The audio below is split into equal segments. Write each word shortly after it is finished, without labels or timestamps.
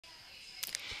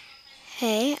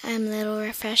Hey, I'm Little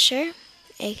Refresher,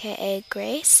 aka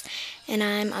Grace, and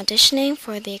I'm auditioning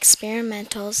for the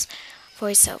Experimental's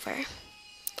voiceover.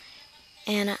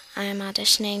 And I'm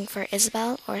auditioning for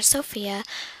Isabelle or Sophia,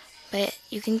 but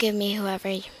you can give me whoever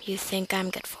you think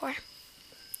I'm good for.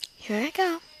 Here I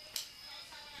go.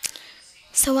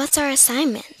 So what's our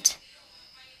assignment?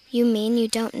 You mean you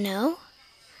don't know?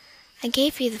 I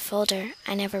gave you the folder.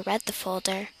 I never read the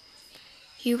folder.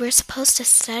 You were supposed to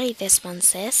study this one,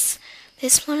 sis.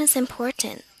 This one is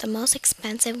important, the most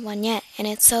expensive one yet, and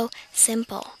it's so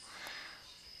simple.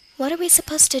 What are we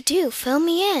supposed to do? Fill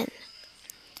me in.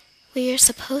 We are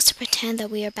supposed to pretend that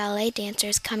we are ballet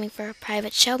dancers coming for a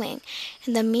private showing.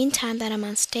 In the meantime that I'm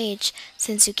on stage,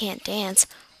 since you can't dance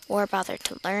or bother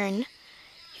to learn,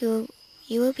 you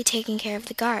will be taking care of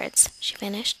the guards, she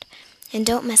finished. And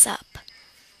don't mess up.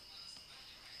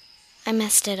 I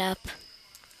messed it up.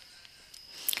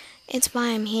 It's why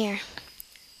I'm here.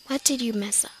 What did you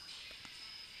mess up?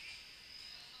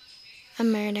 A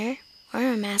murder or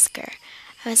a massacre.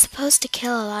 I was supposed to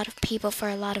kill a lot of people for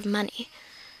a lot of money.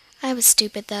 I was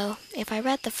stupid, though. If I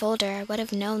read the folder, I would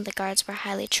have known the guards were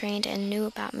highly trained and knew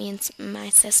about me and my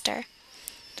sister.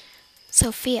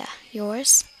 Sophia,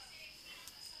 yours?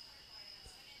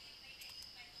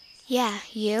 Yeah,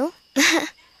 you?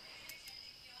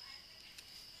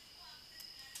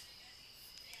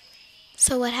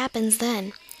 So what happens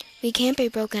then? We can't be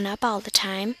broken up all the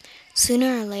time.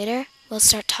 Sooner or later, we'll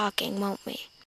start talking, won't we?